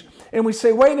change, and we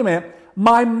say, wait a minute,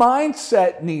 my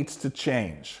mindset needs to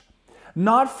change.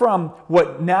 Not from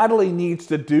what Natalie needs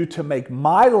to do to make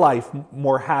my life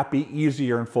more happy,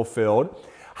 easier, and fulfilled.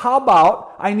 How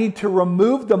about I need to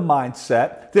remove the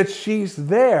mindset that she's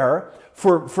there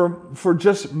for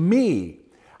just me?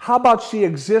 How about she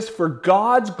exists for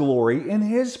God's glory and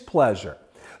His pleasure?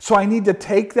 So I need to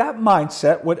take that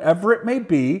mindset, whatever it may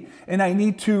be, and I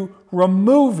need to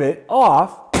remove it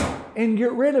off and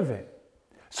get rid of it.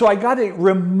 So I got to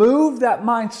remove that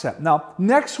mindset. Now,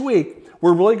 next week,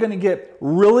 we're really going to get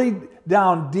really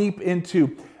down deep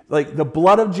into like the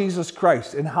blood of Jesus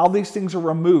Christ and how these things are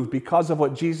removed because of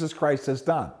what Jesus Christ has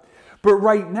done. But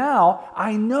right now,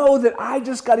 I know that I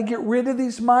just got to get rid of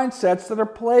these mindsets that are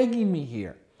plaguing me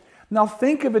here. Now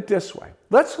think of it this way.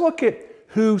 Let's look at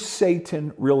who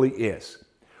Satan really is.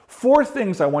 4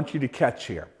 things I want you to catch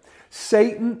here.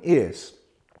 Satan is,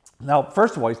 now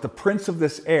first of all, he's the prince of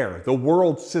this air, the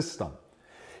world system.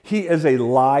 He is a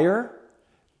liar,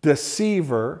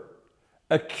 deceiver,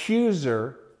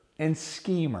 accuser, and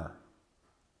schemer.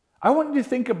 I want you to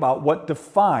think about what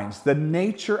defines the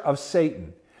nature of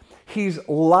Satan. He's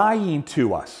lying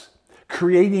to us,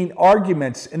 creating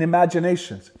arguments and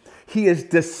imaginations. He is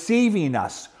deceiving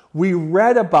us. We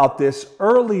read about this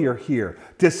earlier here.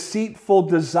 Deceitful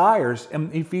desires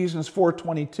in Ephesians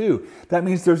 4:22. That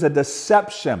means there's a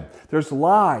deception. There's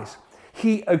lies.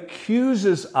 He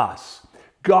accuses us.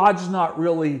 God's not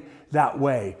really that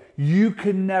way. You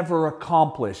can never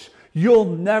accomplish.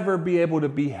 You'll never be able to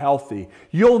be healthy.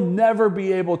 You'll never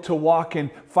be able to walk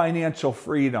in financial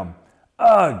freedom.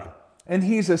 Ugh. And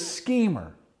he's a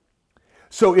schemer.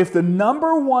 So if the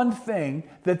number one thing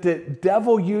that the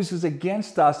devil uses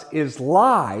against us is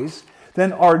lies,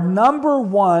 then our number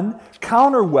one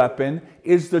counter weapon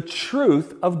is the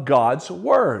truth of God's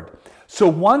word. So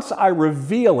once I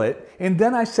reveal it, and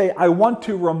then I say, I want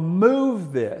to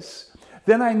remove this,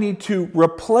 then I need to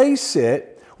replace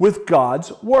it with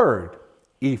God's word.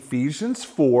 Ephesians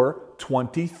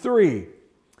 4:23.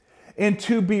 And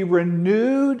to be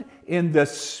renewed in the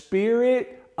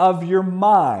spirit of your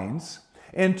minds,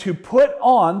 and to put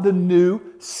on the new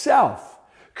self,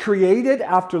 created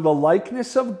after the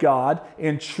likeness of God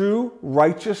in true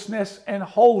righteousness and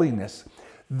holiness.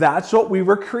 That's what we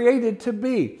were created to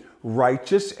be,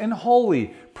 righteous and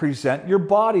holy. Present your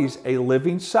bodies a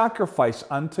living sacrifice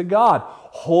unto God,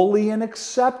 holy and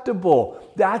acceptable.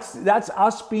 That's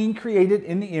us being created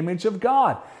in the image of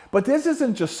God. But this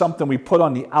isn't just something we put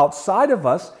on the outside of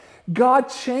us. God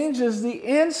changes the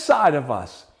inside of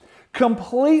us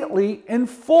completely and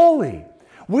fully.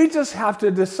 We just have to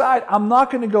decide, I'm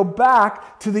not going to go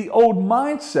back to the old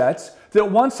mindsets, that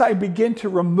once I begin to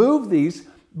remove these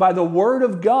by the word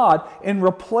of God and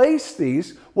replace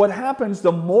these, what happens,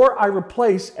 the more I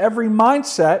replace every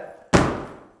mindset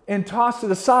and toss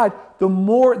it aside, the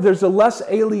more there's a less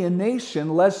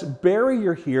alienation, less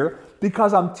barrier here,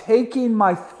 because I'm taking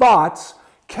my thoughts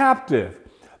captive.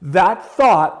 That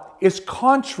thought is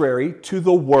contrary to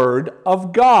the Word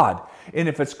of God. And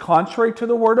if it's contrary to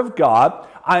the Word of God,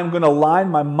 I'm going to line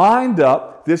my mind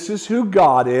up. This is who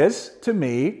God is to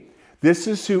me. This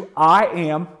is who I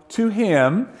am to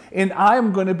Him. And I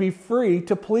am going to be free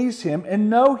to please Him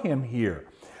and know Him here.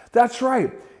 That's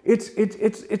right.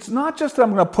 it's not just that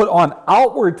I'm going to put on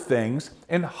outward things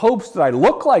in hopes that I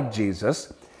look like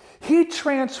Jesus. He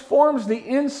transforms the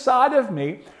inside of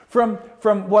me from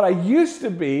what I used to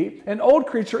be, an old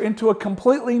creature, into a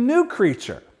completely new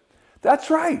creature. That's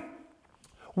right.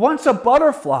 Once a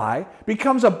butterfly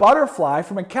becomes a butterfly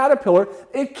from a caterpillar,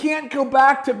 it can't go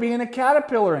back to being a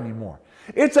caterpillar anymore.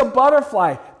 It's a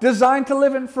butterfly designed to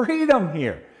live in freedom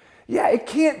here. Yeah, it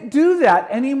can't do that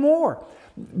anymore.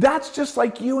 That's just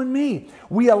like you and me.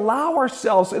 We allow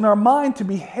ourselves in our mind to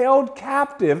be held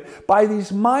captive by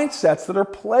these mindsets that are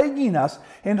plaguing us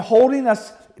and holding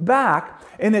us back.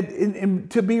 And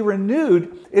to be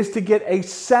renewed is to get a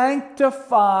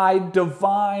sanctified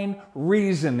divine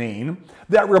reasoning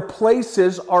that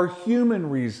replaces our human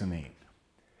reasoning.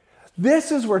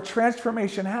 This is where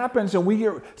transformation happens, and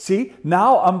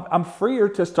now I'm freer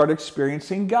to start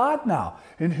experiencing God now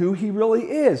and who He really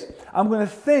is. I'm going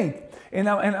to think, and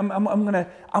I'm going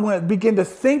to begin to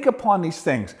think upon these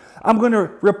things. I'm going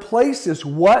to replace this.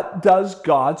 What does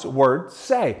God's Word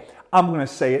say? I'm going to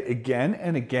say it again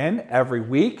and again every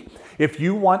week. If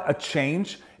you want a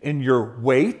change in your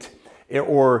weight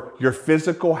or your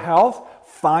physical health,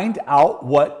 find out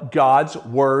what God's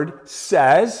Word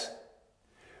says.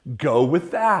 Go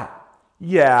with that.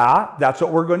 Yeah, that's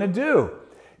what we're going to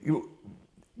do.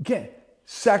 Again,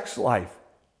 sex life,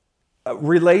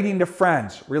 relating to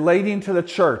friends, relating to the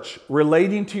church,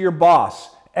 relating to your boss,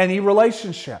 any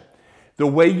relationship, the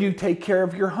way you take care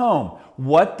of your home.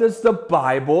 What does the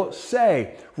Bible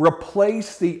say?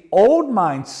 Replace the old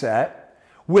mindset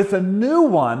with a new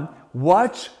one.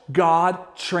 Watch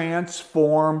God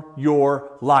transform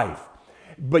your life.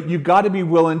 But you got to be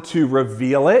willing to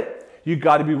reveal it. You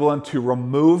got to be willing to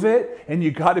remove it, and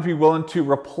you got to be willing to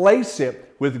replace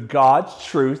it with God's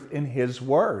truth in His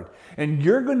Word. And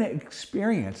you're going to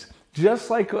experience, just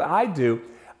like I do,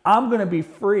 I'm going to be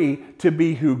free to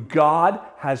be who God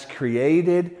has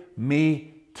created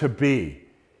me to be.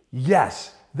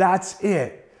 Yes, that's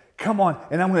it. Come on.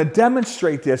 And I'm going to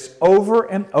demonstrate this over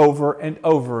and over and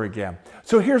over again.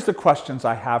 So here's the questions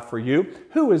I have for you.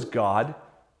 Who is God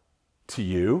to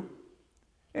you?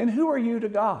 And who are you to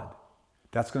God?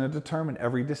 That's going to determine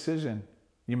every decision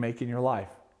you make in your life.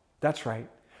 That's right.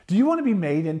 Do you want to be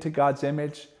made into God's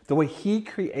image, the way He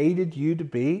created you to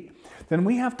be? Then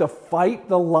we have to fight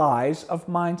the lies of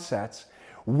mindsets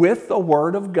with the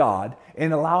Word of God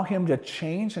and allow Him to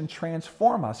change and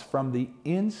transform us from the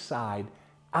inside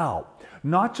out.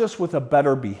 Not just with a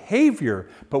better behavior,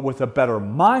 but with a better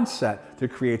mindset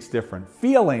that creates different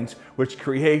feelings, which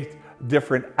create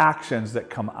different actions that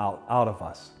come out of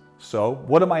us. So,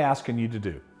 what am I asking you to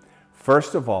do?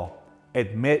 First of all,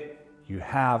 admit you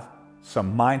have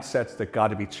some mindsets that got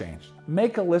to be changed.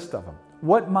 Make a list of them.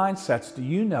 What mindsets do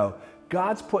you know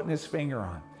God's putting His finger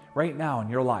on right now in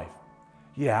your life?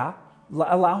 Yeah,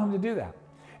 allow Him to do that.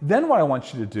 Then what I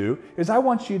want you to do is I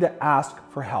want you to ask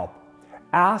for help.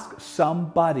 Ask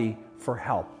somebody for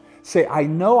help. Say, I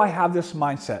know I have this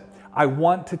mindset. I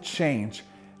want to change.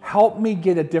 Help me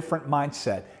get a different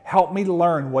mindset. Help me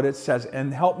learn what it says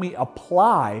and help me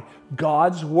apply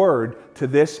God's Word to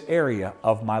this area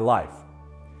of my life.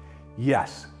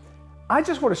 Yes, I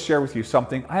just want to share with you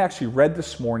something I actually read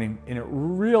this morning, and it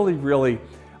really,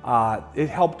 it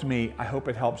helped me. I hope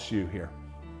it helps you here.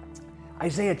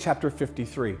 Isaiah chapter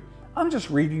 53. I'm just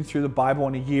reading through the Bible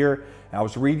in a year, and I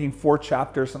was reading 4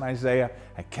 chapters in Isaiah.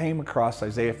 I came across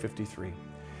Isaiah 53,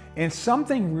 and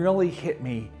something really hit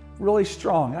me really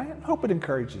strong. I hope it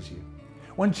encourages you.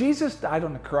 When Jesus died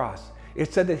on the cross,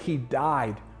 it said that He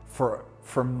died for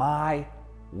my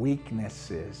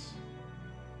weaknesses,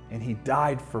 and He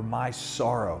died for my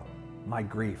sorrow, my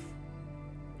grief.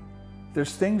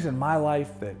 There's things in my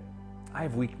life that I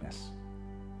have weakness.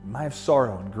 I have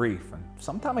sorrow and grief, and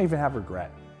sometimes I even have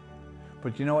regret.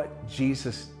 But you know what?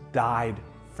 Jesus died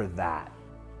for that.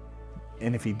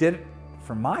 And if He did it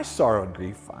for my sorrow and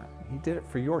grief, He did it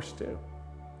for yours too.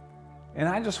 And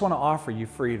I just want to offer you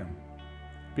freedom,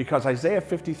 because Isaiah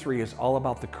 53 is all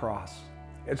about the cross.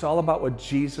 It's all about what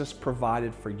Jesus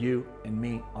provided for you and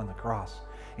me on the cross.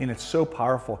 And it's so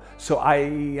powerful. So I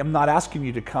am not asking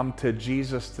you to come to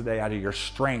Jesus today out of your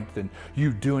strength and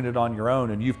you doing it on your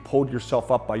own and you've pulled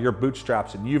yourself up by your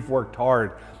bootstraps and you've worked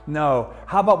hard. No,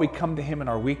 how about we come to Him in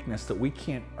our weakness, that we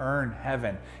can't earn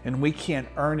heaven and we can't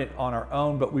earn it on our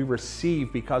own, but we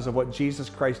receive because of what Jesus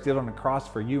Christ did on the cross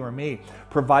for you or me,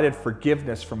 provided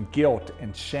forgiveness from guilt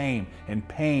and shame and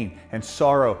pain and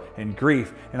sorrow and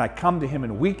grief. And I come to Him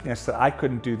in weakness that I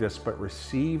couldn't do this, but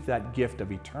receive that gift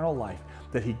of eternal life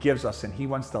that He gives us, and He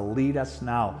wants to lead us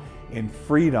now in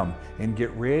freedom and get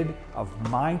rid of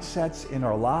mindsets in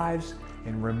our lives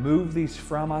and remove these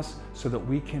from us so that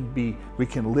we can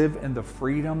live in the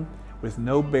freedom with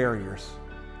no barriers,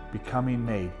 becoming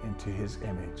made into His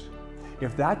image.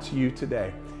 If that's you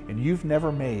today and you've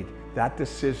never made that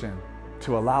decision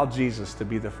to allow Jesus to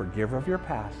be the forgiver of your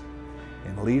past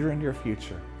and leader in your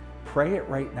future, pray it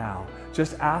right now.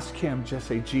 Just ask Him, just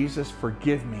say, Jesus,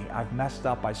 forgive me. I've messed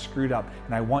up, I screwed up,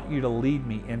 and I want you to lead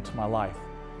me into my life.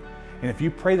 And if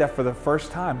you pray that for the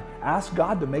first time, ask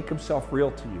God to make Himself real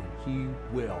to you. He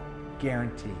will,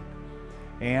 guaranteed.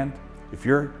 And if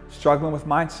you're struggling with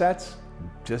mindsets,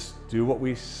 just do what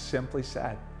we simply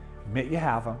said. Admit you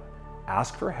have them,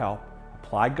 ask for help,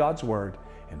 apply God's word,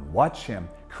 and watch Him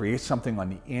create something on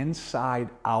the inside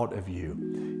out of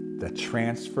you, the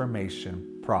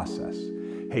transformation process.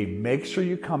 Hey, make sure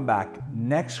you come back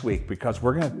next week because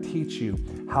we're going to teach you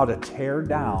how to tear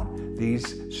down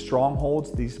these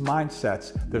strongholds, these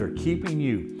mindsets that are keeping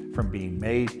you from being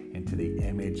made into the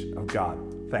image of God.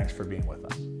 Thanks for being with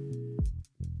us.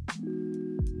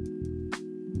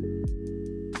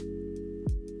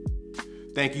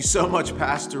 Thank you so much,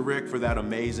 Pastor Rick, for that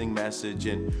amazing message.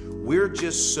 And we're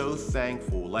just so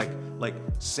thankful. Like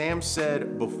Sam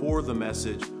said before the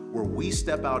message, where we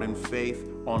step out in faith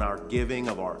on our giving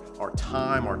of our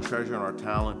time, our treasure, and our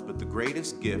talent. But the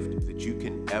greatest gift that you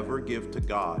can ever give to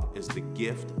God is the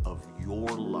gift of your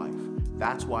life.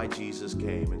 That's why Jesus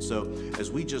came. And so as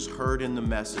we just heard in the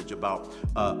message about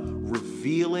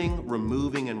revealing,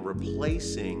 removing, and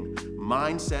replacing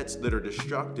mindsets that are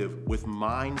destructive with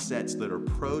mindsets that are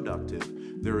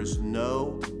productive, there is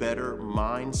no better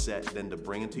mindset than to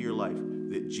bring into your life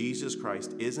that Jesus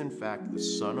Christ is in fact the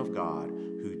Son of God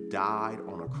who died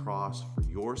on a cross for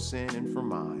your sin and for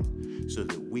mine, so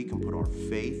that we can put our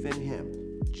faith in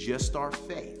Him, just our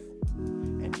faith,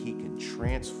 and He can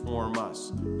transform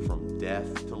us from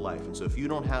death to life. And so if you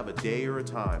don't have a day or a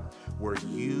time where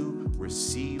you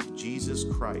received Jesus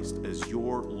Christ as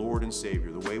your Lord and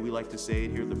Savior, the way we like to say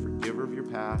it here, the forgiver of your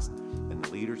past and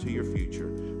the leader to your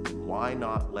future, then why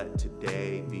not let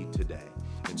today be today?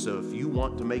 And so if you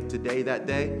want to make today that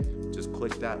day, just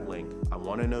click that link. I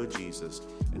want to know Jesus,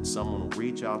 and someone will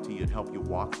reach out to you and help you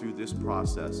walk through this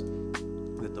process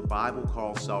that the Bible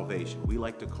calls salvation. We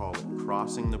like to call it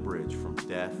crossing the bridge from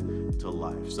death to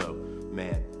life. So,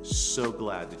 man, so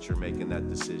glad that you're making that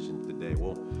decision today.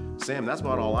 Well, Sam, that's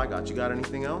about all I got. You got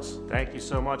anything else? Thank you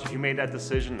so much. If you made that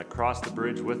decision to cross the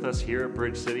bridge with us here at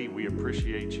Bridge City, we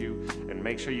appreciate you. And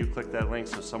make sure you click that link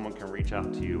so someone can reach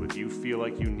out to you. If you feel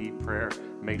like you need prayer,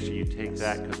 make sure you take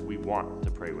that, because we want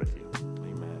to pray with you.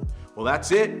 Amen. Well,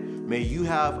 that's it. May you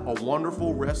have a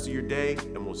wonderful rest of your day,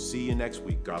 and we'll see you next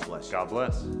week. God bless you. God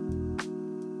bless.